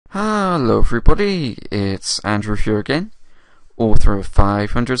Hello everybody, it's Andrew here again, author of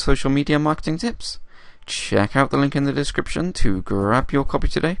 500 Social Media Marketing Tips. Check out the link in the description to grab your copy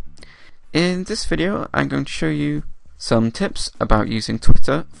today. In this video, I'm going to show you some tips about using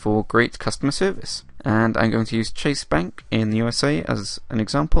Twitter for great customer service. And I'm going to use Chase Bank in the USA as an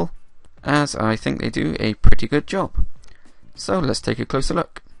example, as I think they do a pretty good job. So let's take a closer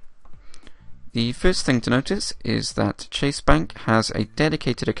look. The first thing to notice is that Chase Bank has a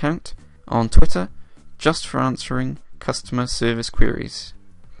dedicated account on Twitter just for answering customer service queries.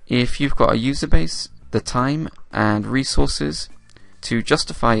 If you've got a user base, the time and resources to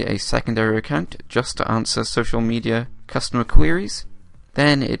justify a secondary account just to answer social media customer queries,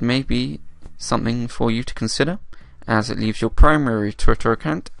 then it may be something for you to consider, as it leaves your primary Twitter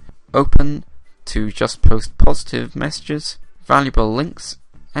account open to just post positive messages, valuable links,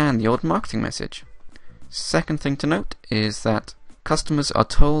 and the odd marketing message. Second thing to note is that customers are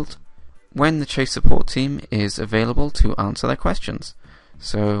told when the Chase support team is available to answer their questions.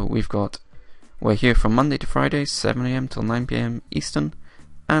 So we're here from Monday to Friday, 7 AM till 9 PM Eastern,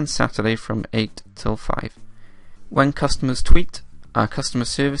 and Saturday from 8 till 5. When customers tweet a customer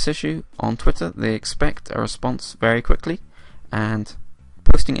service issue on Twitter, they expect a response very quickly, and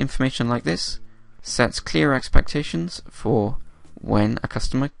posting information like this sets clear expectations for when a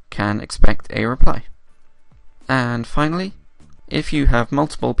customer can expect a reply. And finally, if you have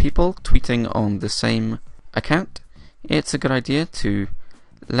multiple people tweeting on the same account, it's a good idea to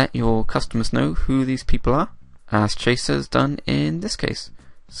let your customers know who these people are, as Chase has done in this case.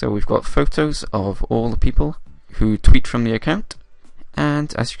 So we've got photos of all the people who tweet from the account,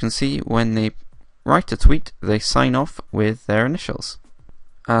 and as you can see, when they write a tweet, they sign off with their initials.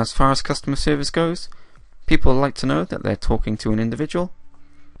 As far as customer service goes, people like to know that they're talking to an individual,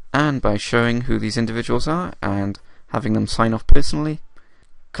 and by showing who these individuals are and having them sign off personally,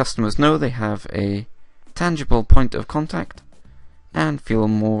 customers know they have a tangible point of contact and feel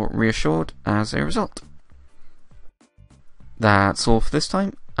more reassured as a result. That's all for this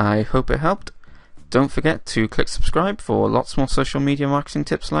time. I hope it helped. Don't forget to click subscribe for lots more social media marketing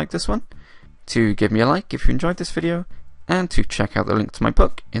tips like this one, to give me a like if you enjoyed this video, and to check out the link to my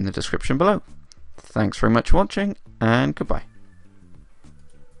book in the description below. Thanks very much for watching, and goodbye.